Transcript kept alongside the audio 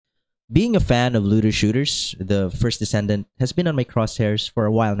Being a fan of looter shooters, the First Descendant has been on my crosshairs for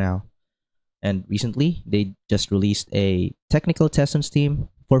a while now. And recently, they just released a technical test on Steam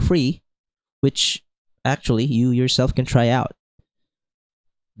for free, which actually you yourself can try out.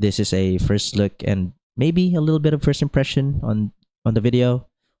 This is a first look and maybe a little bit of first impression on the video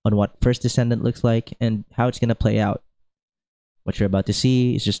on what First Descendant looks like and how it's gonna play out. What you're about to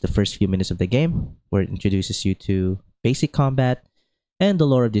see is just the first few minutes of the game, where it introduces you to basic combat and the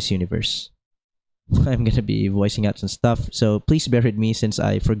lore of this universe. I'm gonna be voicing out some stuff, so please bear with me since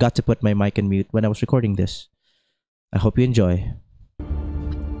I forgot to put my mic on mute when I was recording this. I hope you enjoy.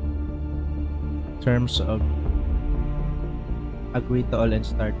 Terms of agree to all and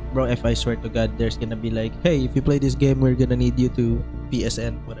start. Bro, if I swear to God, there's gonna be like, hey, if you play this game, we're gonna need you to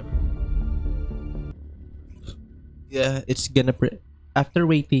PSN, whatever. Yeah, it's gonna after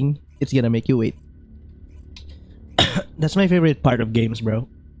waiting, it's gonna make you wait. That's my favorite part of games, bro.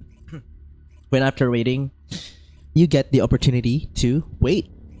 When after waiting, you get the opportunity to wait.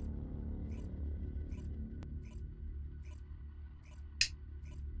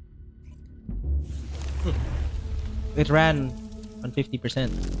 It ran on 50%.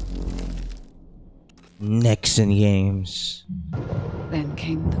 Nexon Games. Then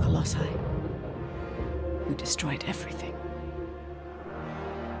came the Colossi, who destroyed everything.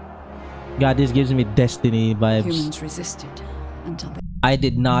 God, this gives me Destiny vibes. Humans resisted until they... I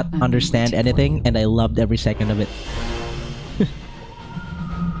did not understand anything, and I loved every second of it.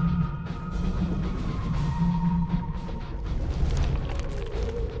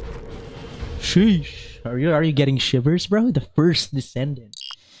 Sheesh. Are you getting shivers, bro? The First Descendant.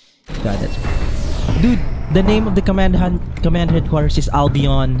 God, that's... Dude, the name of the command headquarters is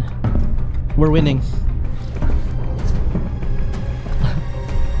Albion. We're winning.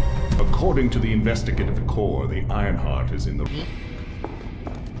 According to the investigative core, the Ironheart is in the...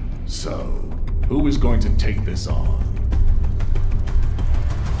 So, who is going to take this on?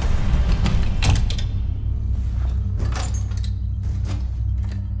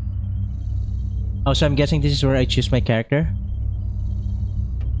 Oh, so I'm guessing this is where I choose my character?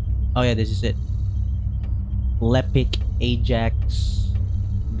 Oh yeah, this is it. Lepic Ajax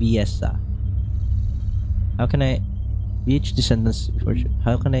Viesa. How can I... Each descendants...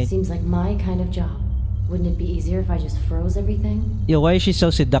 How can I... Seems like my kind of job. Wouldn't it be easier if I just froze everything? Yo, why is she so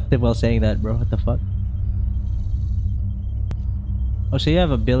seductive while saying that, bro? What the fuck? Oh, so you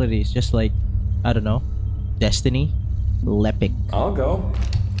have abilities, just like... I don't know. Destiny? Lepic. I'll go.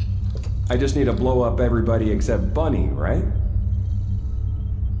 I just need to blow up everybody except Bunny, right?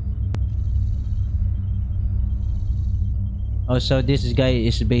 Oh, so this guy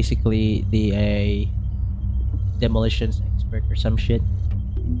is basically the demolitions expert or some shit.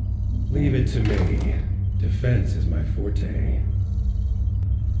 Leave it to me. Defense is my forte.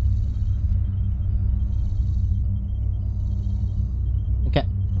 Okay.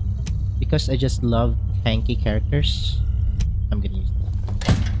 Because I just love tanky characters, I'm gonna use that.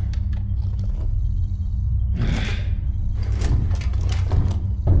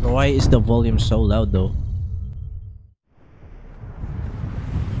 Why is the volume so loud though?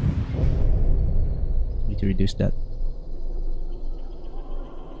 Need to reduce that.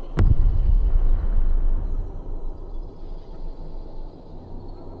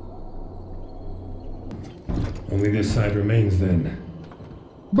 Only this side remains then.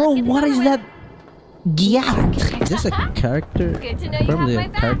 Bro, what is that? Yeah, is this a character? Probably a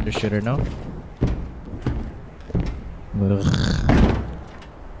character shooter, no? Ugh.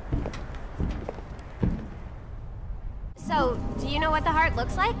 So, do you know what the heart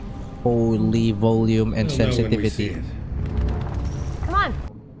looks like? Holy volume and sensitivity. Come on.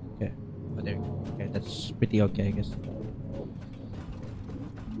 Okay, oh, there we go. Okay, that's pretty okay, I guess.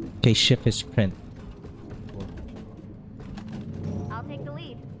 Okay, shift is print. I'll take the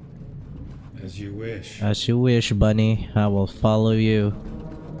lead. As you wish. As you wish, Bunny. I will follow you.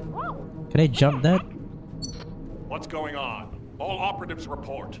 Whoa. Can I jump that? What's going on? All operatives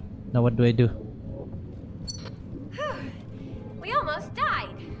report. Now what do I do? We almost died.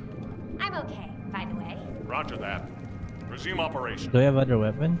 I'm okay, by the way. Roger that. Resume operation. Do I have other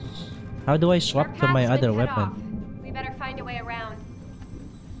weapons? How do I swap to my other weapon? We better find a way around.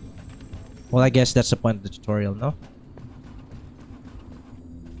 Well, I guess that's the point of the tutorial, no?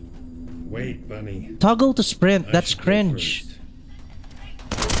 Wait, Bunny. Toggle to sprint. That's cringe.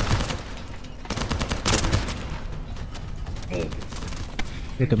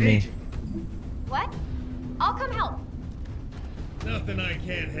 Look at me. What? I'll come help. Nothing I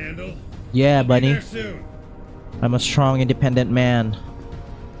can't handle. Yeah, Bunny. There soon. I'm a strong, independent man.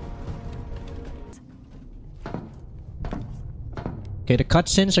 Okay, the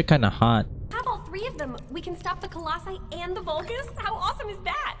cutscenes are kind of hot. Have all three of them. We can stop the Colossi and the Vulgus. How awesome is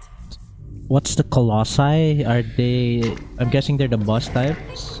that? What's the Colossi? Are they... I'm guessing they're the boss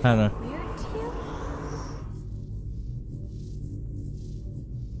types? I don't know. Weird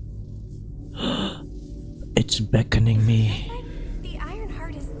to you? It's beckoning me. Like the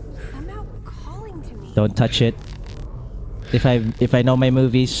Ironheart is somehow calling to me. Don't touch it. If I know my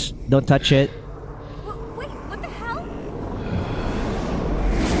movies, don't touch it. Wait, what the hell?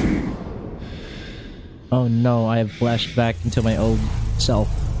 Oh no, I have flashed back into my old self.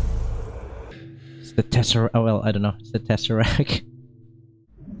 It's the Tesseract. Oh well, I don't know. It's the Tesseract.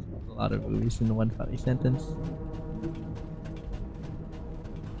 A lot of movies in one funny sentence.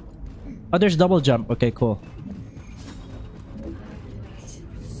 Oh, there's double jump. Okay, cool.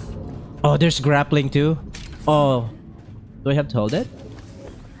 Oh, there's grappling too. Oh, do I have to hold it?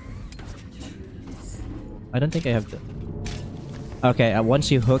 I don't think I have to. Okay, once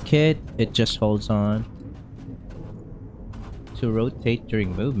you hook it, it just holds on. To rotate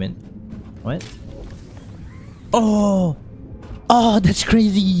during movement. What? Oh! Oh, that's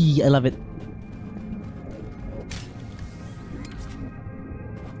crazy! I love it.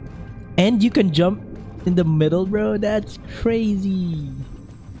 And you can jump in the middle, bro. That's crazy.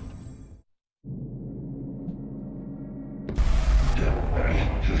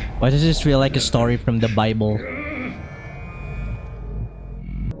 Why does this feel like a story from the Bible?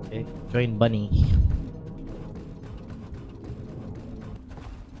 Okay, join Bunny.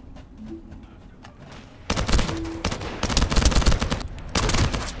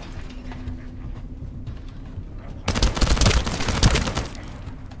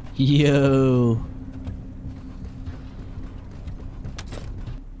 Yo.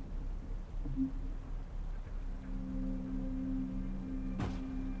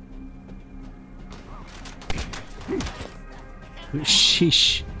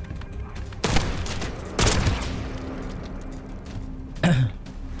 Sheesh.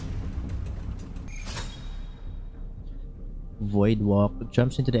 Void walk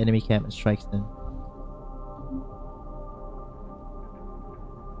jumps into the enemy camp and strikes them.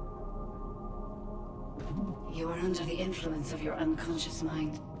 You are under the influence of your unconscious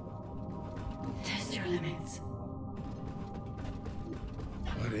mind. Test your limits.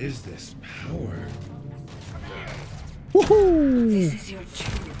 What is this power? Woohoo! This is your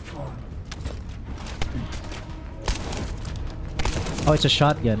true form. Oh, it's a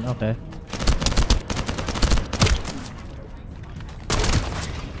shotgun. Okay.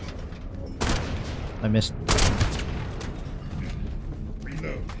 I missed.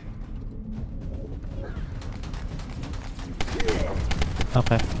 Reload.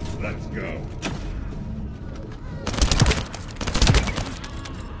 Okay. Let's go.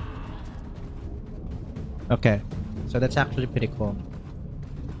 Okay. So that's actually pretty cool.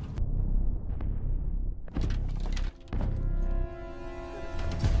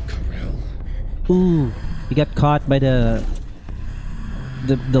 Corel. Ooh, he got caught by the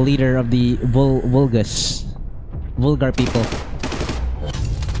leader of the Vulgus. Vulgar people.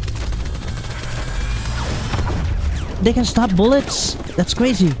 They can stop bullets? That's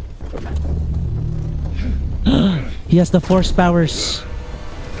crazy. He has the force powers.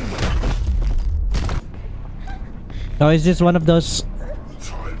 Oh, is this one of those?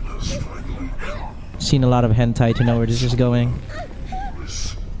 Seen a lot of hentai to know where this is going.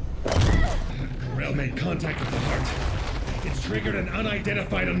 Corel made contact with the heart. It's triggered an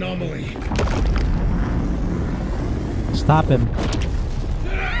unidentified anomaly. Stop him.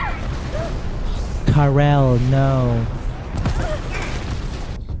 Karel, no.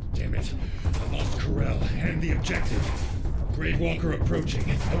 Damn it. I lost Corel and the objective. Grave Walker approaching.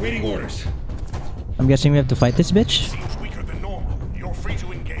 Awaiting orders. I'm guessing we have to fight this bitch? Seems weaker than normal. You're free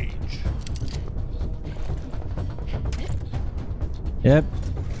to engage. Yep.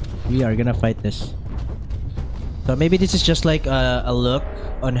 We are gonna fight this. So maybe this is just like a look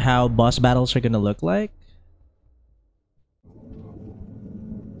on how boss battles are gonna look like.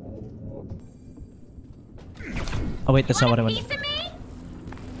 Oh wait, that's not what I want. Piece of me?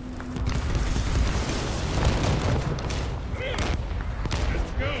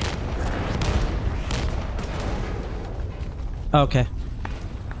 Okay.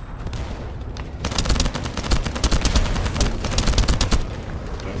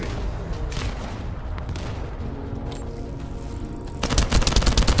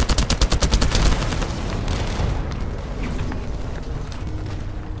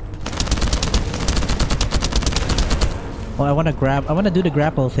 Oh, I wanna do the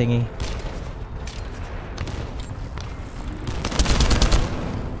grapple thingy.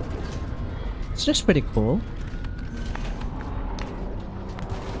 It's just pretty cool.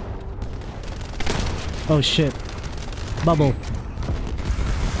 Oh shit. Bubble.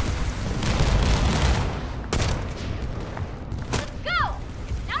 Let's go!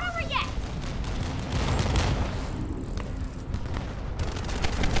 It's not over yet!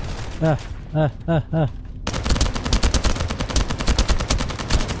 Ah.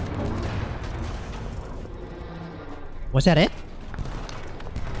 Was that it?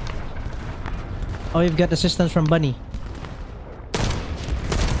 Oh, you've got assistance from Bunny.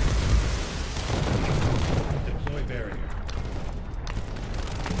 Deploy barrier.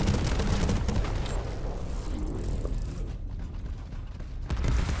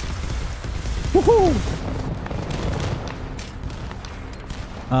 Woohoo!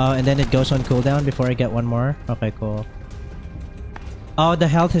 Oh, and then it goes on cooldown before I get one more. Okay, cool. Oh, the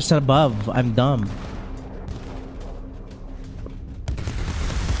health is above. I'm dumb.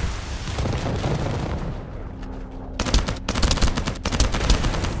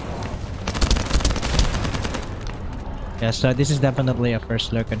 Yeah, so this is definitely a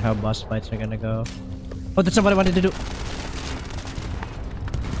first look on how boss fights are gonna go. Oh, that's not what I wanted to do.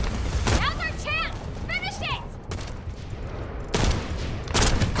 Now's our chance! Finish it!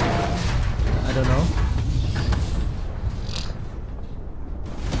 I don't know.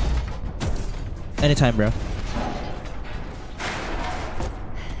 Anytime, bro.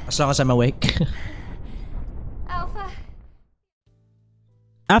 As long as I'm awake. Alpha.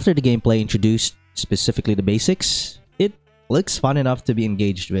 After the gameplay introduced specifically the basics, it looks fun enough to be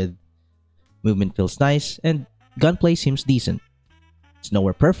engaged with. Movement feels nice, and gunplay seems decent. It's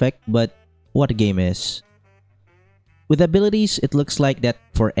nowhere perfect, but what a game is. With abilities, it looks like that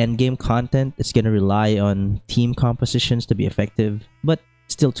for endgame content, it's gonna rely on team compositions to be effective, but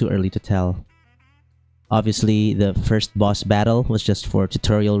still too early to tell. Obviously, the first boss battle was just for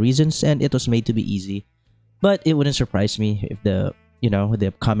tutorial reasons, and it was made to be easy. But it wouldn't surprise me if the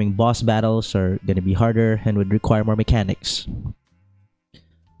upcoming boss battles are gonna be harder and would require more mechanics.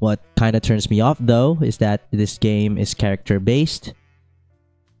 What kinda turns me off though is that this game is character-based.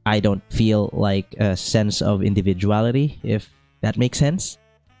 I don't feel like a sense of individuality, if that makes sense.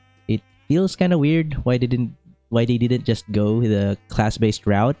 It feels kinda weird why they didn't just go the class-based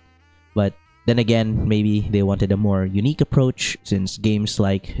route, but then again, maybe they wanted a more unique approach since games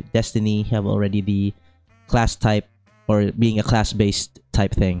like Destiny have already the class type or being a class-based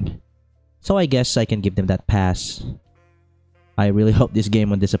type thing. So I guess I can give them that pass. I really hope this game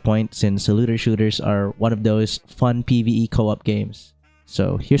won't disappoint since looter shooters are one of those fun PvE co-op games.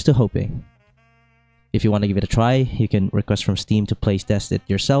 So here's to hoping. If you want to give it a try, you can request from Steam to place test it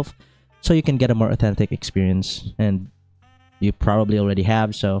yourself so you can get a more authentic experience. And you probably already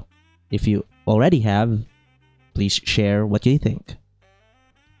have, so if you already have, please share what you think.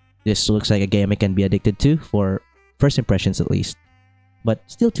 This looks like a game I can be addicted to for first impressions at least, but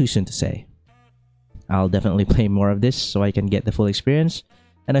still too soon to say. I'll definitely play more of this so I can get the full experience,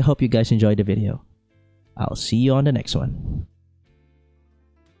 and I hope you guys enjoyed the video. I'll see you on the next one.